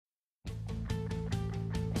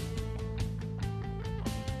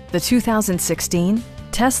the 2016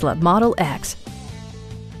 Tesla Model X.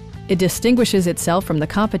 It distinguishes itself from the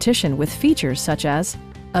competition with features such as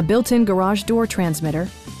a built-in garage door transmitter,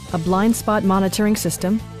 a blind spot monitoring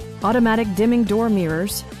system, automatic dimming door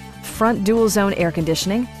mirrors, front dual-zone air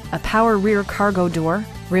conditioning, a power rear cargo door,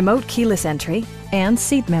 remote keyless entry, and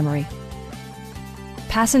seat memory.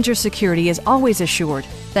 Passenger security is always assured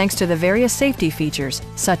thanks to the various safety features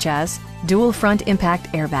such as dual front impact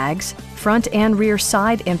airbags, front and rear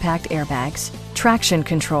side impact airbags, traction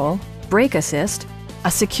control, brake assist,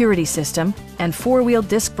 a security system, and four-wheel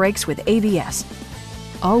disc brakes with ABS.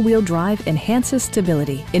 All-wheel drive enhances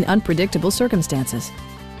stability in unpredictable circumstances.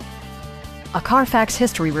 A Carfax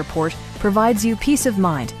history report provides you peace of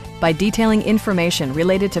mind by detailing information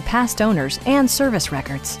related to past owners and service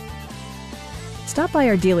records. Stop by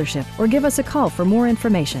our dealership or give us a call for more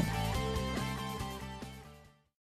information.